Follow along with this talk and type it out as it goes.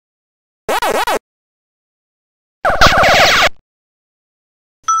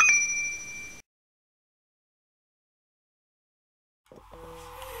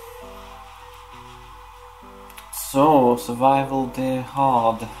So, survival day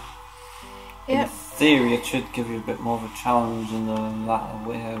hard. Yep. In theory, it should give you a bit more of a challenge in the latter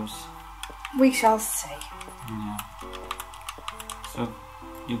waves. We shall see. Yeah. So,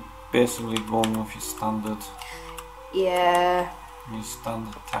 you're basically going with your standard. Yeah. Your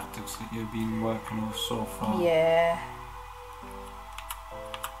standard tactics that you've been working with so far. Yeah.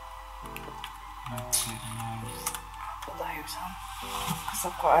 Put those on. Because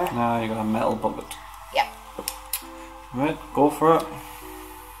I've got a... Now you got a metal bucket. Yep. Right, go for it.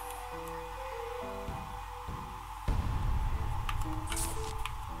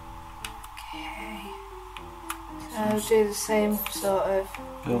 Okay. So I'll do the same sort of...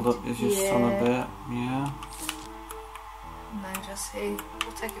 Build up as your son a bit, yeah. And then just see,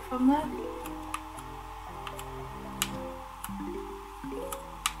 we'll take it from there.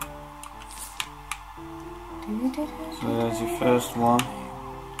 So there's your first one.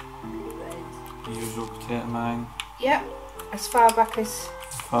 Usual potato mine. Yep, as far back as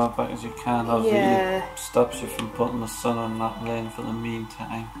You can. Obviously, yeah. it stops you from putting the sun on that lane for the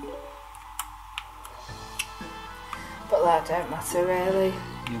meantime. But that don't matter really.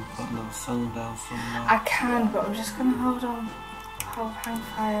 You can put another sun down somewhere. I can, but I'm just going to hold on. Hang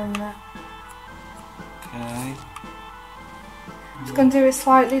fire on that. Okay. Just going to do it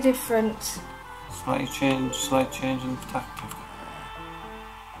slightly different. Slight change in tactic.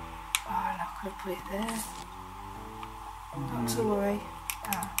 Oh, I'm not going to put it there. Not to worry.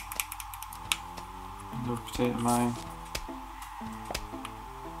 Ah. Another potato mine.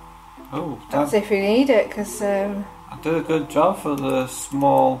 Oh, That's if you need it, because I did a good job for the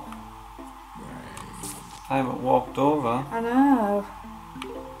small time it walked over. I know.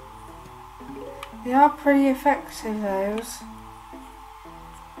 They are pretty effective, those.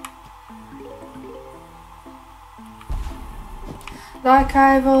 Like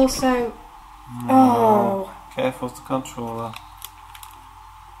I've also... Oh! Careful with the controller.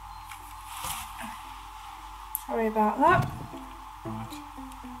 Sorry about that. Right.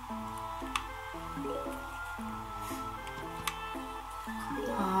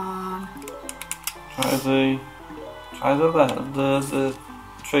 Try the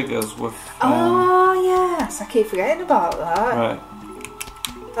triggers with. Oh yes, I keep forgetting about that. Right.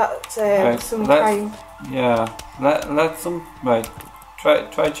 That's right. some kind. Yeah. Let some. Right.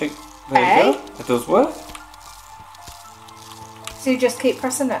 Try check. There you go. It does work. So you just keep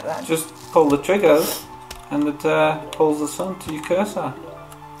pressing it then? Just pull the triggers, and it pulls the sun to your cursor.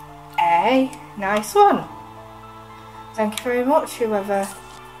 Hey, nice one. Thank you very much, whoever.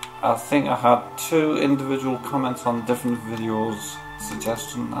 I think I had 2 individual comments on different videos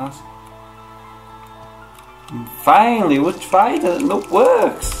suggesting that. And finally, we tried it and it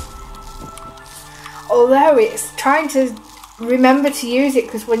works! Although it's trying to remember to use it,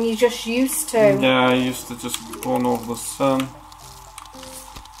 because when you're just used to... Yeah, I used to just going over the sun.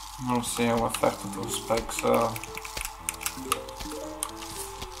 We'll see how effective those spikes are.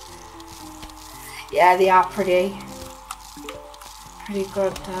 Yeah, they are pretty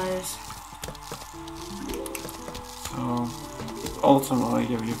good, those. So,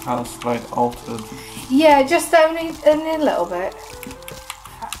 ultimately, if your power slight altered. Yeah, just only a little bit. In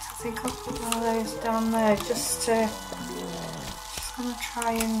fact, I think I'll put one of those down there just to... Just gonna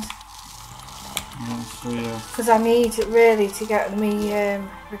try and... Yeah, so yeah. Because I need it really to get me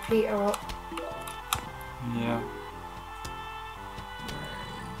repeater up. Yeah.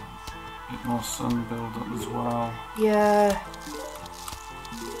 Bit more sun build up as well. Yeah.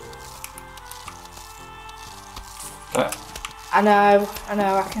 There. I know,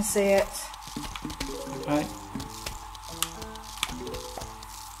 I can see it. Okay.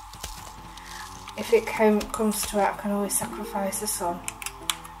 If it comes to it, I can always sacrifice the sun.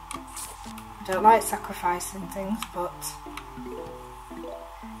 I don't like sacrificing things, but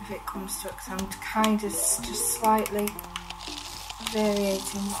if it comes to it, because I'm kind of just slightly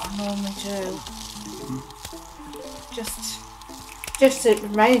variating what I normally do. Just to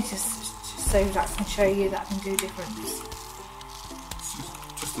remain, just so that I can show you that I can do different.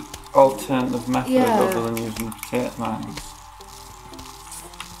 Just an alternative method other than using the potato mines.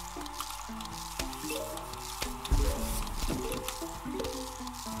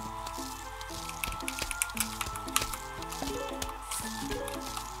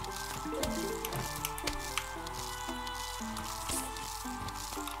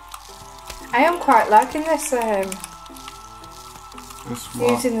 I am quite liking this,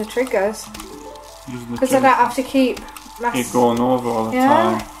 using the triggers, because I don't have to keep going over all the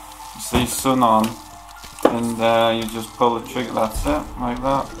time. You see sun on, and you just pull the trigger. That's it, like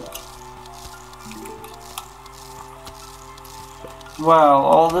that. Well,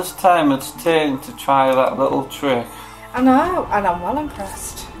 all this time it's taken to try that little trick. I know, and I'm well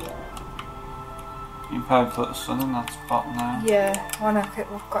impressed. You can probably put the sun in that spot now. Yeah, when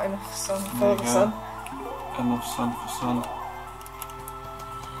we've got enough sun for the sun. Enough sun for sun.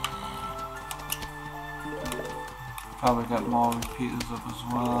 Probably get more repeaters up as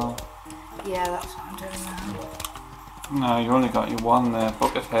well. Yeah, that's what I'm doing now. No, you only got your one there,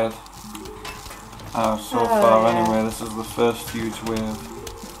 Buckethead. So far yeah. anyway, this is the first huge wave.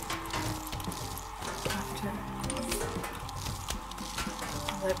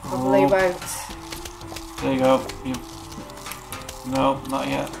 They probably won't. There you go. No, not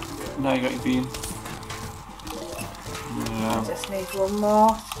yet. Now you got your beam. Yeah. I just need one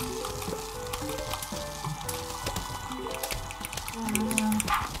more.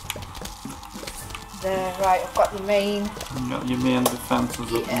 There, right, I've got the main. You got your main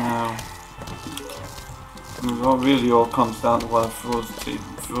defences up now. And it really all comes down to what it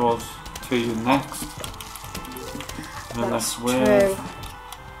throws to you next. The next wave. True.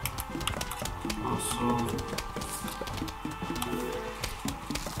 Awesome.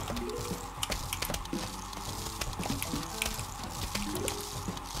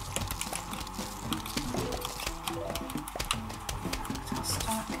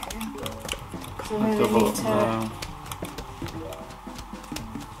 Double up now.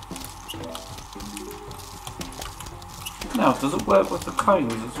 Now, does it work with the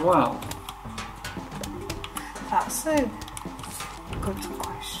coins as well? That's a good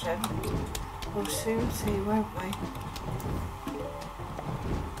question. We'll soon see, won't we?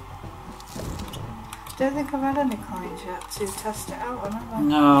 Don't think I've had any coins yet to test it out on, have I?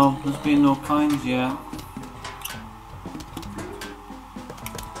 No, there's been no coins yet.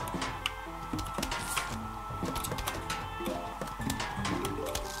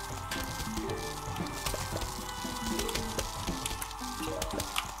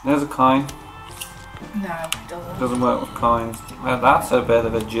 There's a coin. No, it doesn't. Doesn't work with coins. Well, that's a bit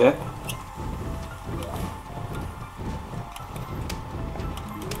of a jip.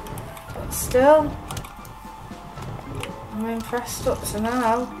 But still, I'm impressed up to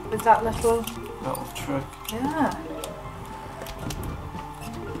now with that little trick. Yeah.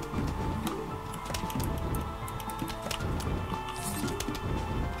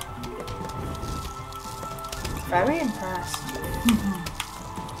 Very impressed.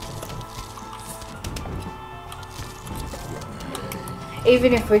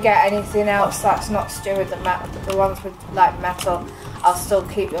 Even if we get anything else that's not to do with the ones with like metal, I'll still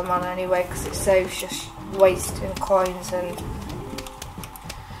keep them on anyway because it saves just wasting coins and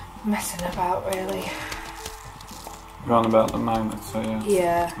messing about really. You're on about the magnets, so yeah.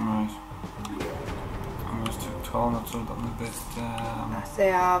 Yeah. Right. I'm just too tall not to have done a bit.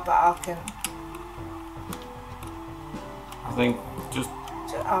 They are, but I can. I think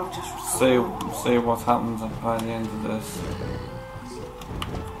I'll just see what happens by the end of this.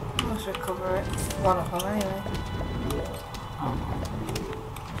 Let's recover it. One of them anyway. Oh.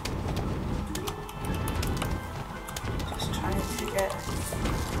 Just trying to get.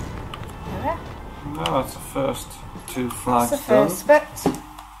 There. Well, that's the first two flags That's the first bit.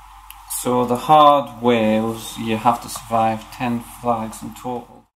 So the hard waves, you have to survive 10 flags in total.